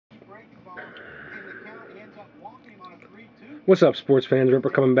What's up, sports fans?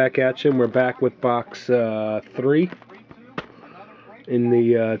 Ripper coming back at you, and we're back with box 3 in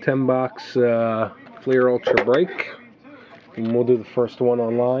the 10-box Fleer Ultra break. And we'll do the first one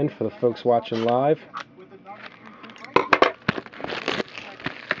online for the folks watching live.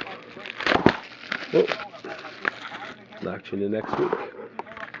 Whoa. Knocked you into next week.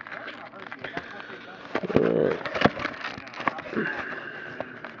 Alright.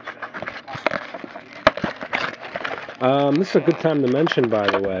 This is a good time to mention, by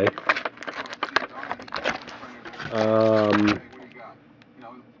the way.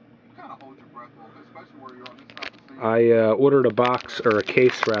 I ordered a box, or a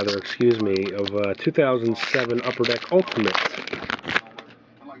case rather, excuse me, of 2007 Upper Deck Ultimate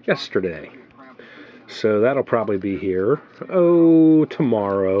yesterday. So that'll probably be here,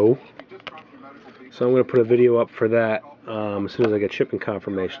 tomorrow. So I'm going to put a video up for that as soon as I get shipping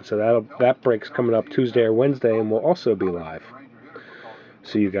confirmation. So that break's coming up Tuesday or Wednesday, and will also be live.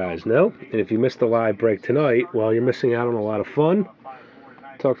 So you guys know. And if you missed the live break tonight, well, you're missing out on a lot of fun.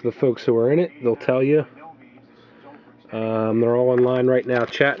 Talk to the folks who are in it. They'll tell you. They're all online right now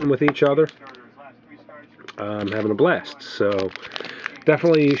chatting with each other. Having a blast. So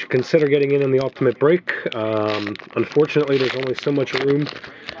definitely you should consider getting in on the Ultimate break. Unfortunately, there's only so much room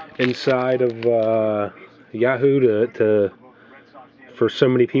inside of Yahoo for so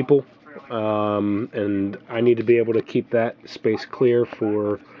many people. And I need to be able to keep that space clear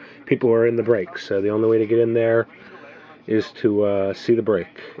for people who are in the break. So the only way to get in there is to see the break.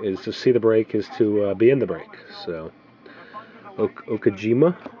 Is to be in the break. So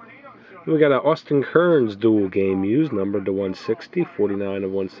Okajima. We got an Austin Kearns dual game used, numbered to 160, 49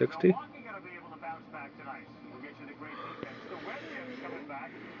 of 160.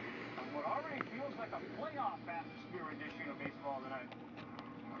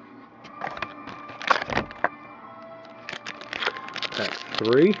 Pack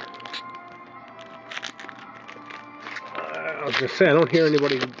 3. I was just saying, I don't hear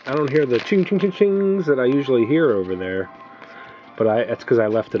the ching ching ching chings that I usually hear over there. But that's because I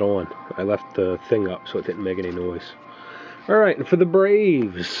left it on. I left the thing up so it didn't make any noise. Alright, and for the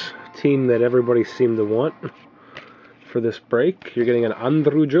Braves, team that everybody seemed to want for this break, you're getting an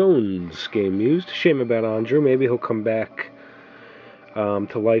Andruw Jones game used. Shame about Andruw. Maybe he'll come back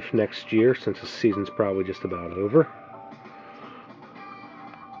to life next year, since the season's probably just about over.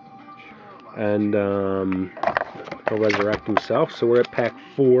 And he'll resurrect himself. So we're at pack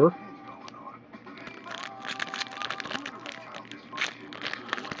 4.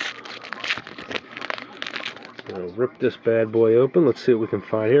 I'll rip this bad boy open. Let's see what we can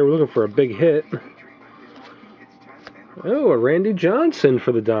find here. We're looking for a big hit. Oh, a Randy Johnson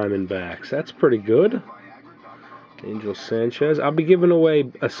for the Diamondbacks. That's pretty good. Angel Sanchez. I'll be giving away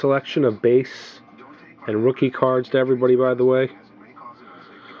a selection of base and rookie cards to everybody, by the way,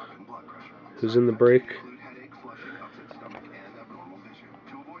 who's in the break.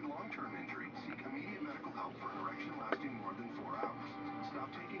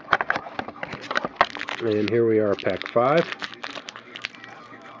 And here we are, pack 5.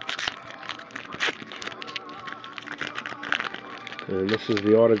 And this is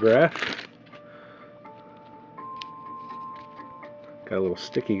the autograph. Got a little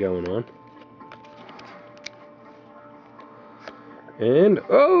sticky going on. And,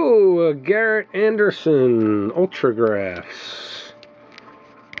 Garrett Anderson Ultragraphs.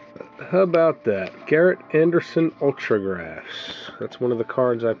 How about that? Garrett Anderson Ultragraphs. That's one of the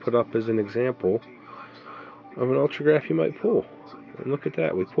cards I put up as an example of an Ultragraph you might pull. And look at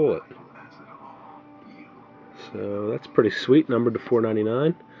that, we pull it. So that's pretty sweet, numbered to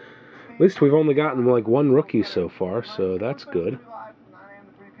 499. At least we've only gotten like one rookie so far, so that's good.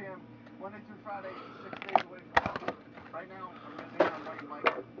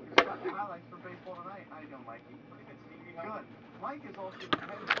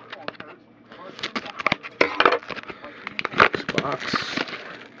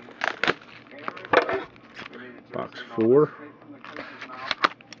 Box 4.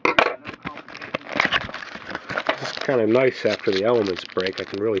 This is kind of nice after the Elements break. I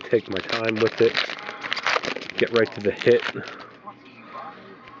can really take my time with it, get right to the hit.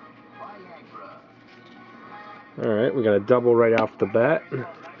 Alright, we got a double right off the bat.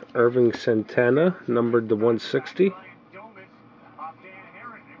 Irving Santana, numbered to 160.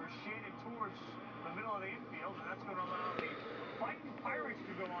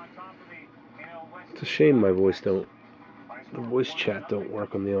 It's a shame my the voice chat don't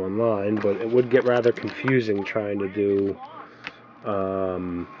work on the online, but it would get rather confusing trying to do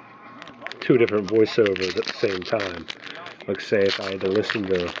 2 different voiceovers at the same time. Like, say if I had to listen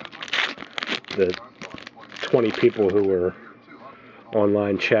to the 20 people who were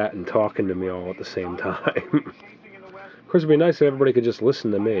online chat and talking to me all at the same time. Of course, it'd be nice if everybody could just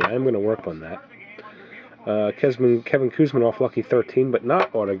listen to me. I'm going to work on that. Kevin Kuzminoff, lucky 13, but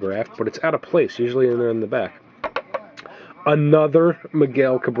not autographed, but it's out of place. Usually they're in the back. Another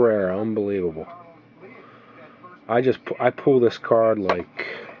Miguel Cabrera. Unbelievable. I pull this card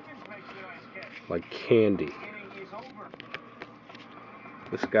like candy.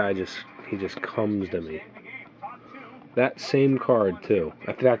 This guy just comes to me. That same card too.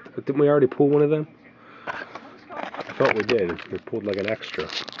 In fact, didn't we already pull one of them? I thought we did. We pulled like an extra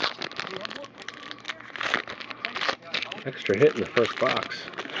hit in the first box.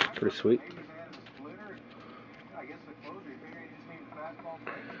 Pretty sweet.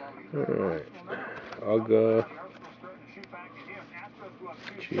 Alright. Uga.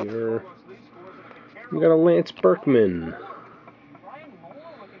 Cheater. We got a Lance Berkman.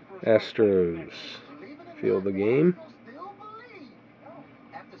 Astros. Feel the game.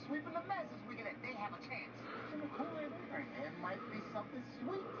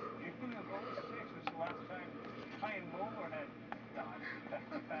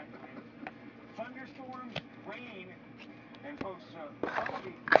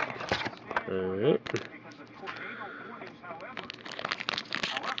 Alright.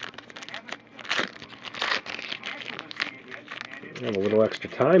 I have a little extra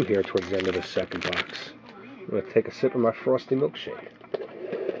time here towards the end of the second box. I'm going to take a sip of my frosty milkshake.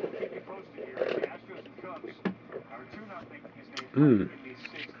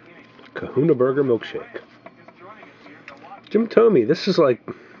 Kahuna Burger milkshake. Jim Thome, this is like...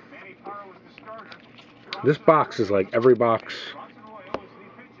 This box is like every box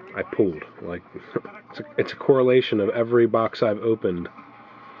I pulled. Like, it's a correlation of every box I've opened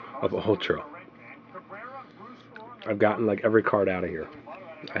of Ultra. I've gotten like every card out of here.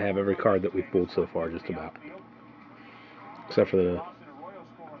 I have every card that we've pulled so far, just about. Except for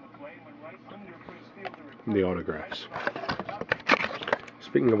the autographs.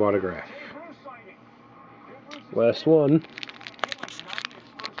 Speaking of autograph. Last one.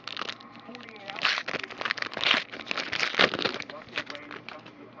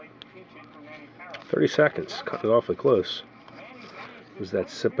 "30 seconds. Cut it awfully close. Was that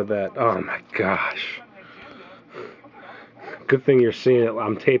sip of that? Oh my gosh. Good thing you're seeing it.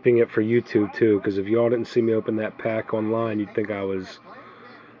 I'm taping it for YouTube too, because if y'all didn't see me open that pack online, you'd think I was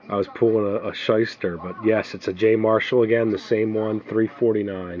pulling a shyster. But yes, it's a J. Marshall again, the same one,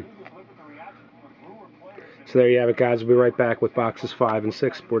 $3.49. So there you have it, guys. We'll be right back with boxes 5 and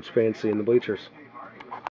 6, Sports Fantasy in the bleachers.